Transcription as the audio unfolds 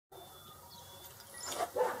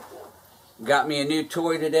Got me a new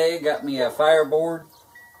toy today. Got me a FireBoard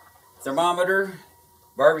thermometer,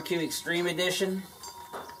 Barbecue Extreme Edition.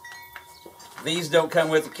 These don't come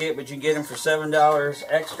with the kit, but you can get them for $7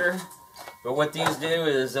 extra. But what these do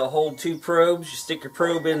is they'll hold 2 probes. You stick your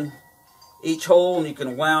probe in each hole and you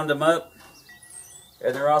can wound them up.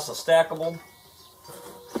 And they're also stackable.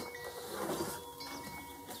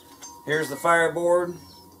 Here's the FireBoard.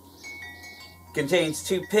 Contains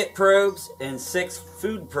 2 pit probes and 6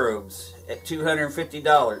 food probes at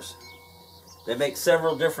 $250. They make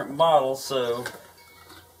several different models, so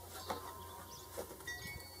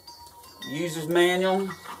user's manual.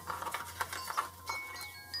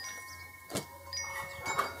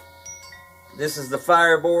 This is the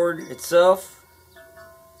FireBoard itself,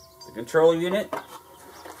 the control unit.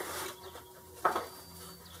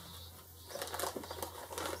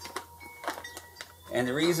 And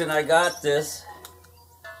the reason I got this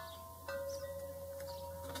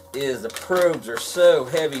is the probes are so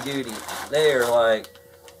heavy duty. They are like,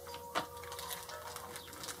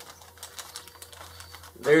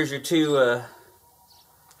 there's your 2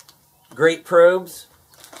 grate probes.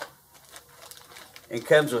 It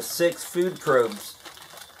comes with 6 food probes.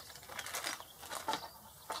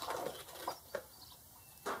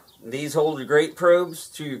 And these hold your grate probes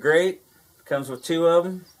to your grate. Comes with 2 of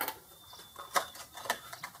them.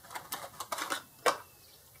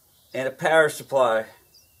 And a power supply.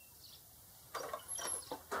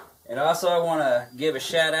 And also I want to give a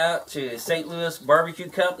shout out to St Louis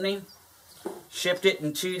BBQ Company. Shipped it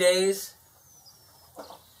in 2 days.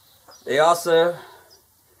 They also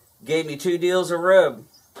gave me 2 deals of rub.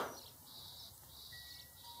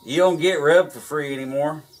 You don't get rub for free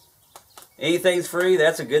anymore. Anything's free,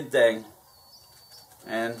 that's a good thing.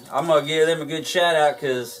 And I'm going to give them a good shout out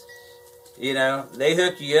because, you know, they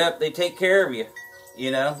hook you up, they take care of you. You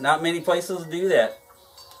know, not many places do that.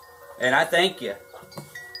 And I thank you.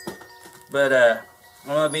 But I'm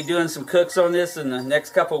going to be doing some cooks on this in the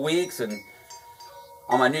next couple of weeks. And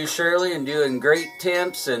on my new Shirley and doing grate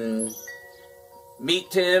temps and meat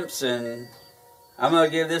temps. And I'm going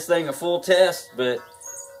to give this thing a full test. But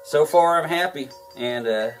so far I'm happy.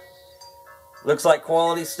 And looks like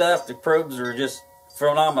quality stuff. The probes are just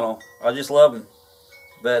phenomenal. I just love them.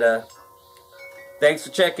 But thanks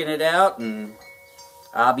for checking it out. And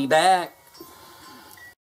I'll be back.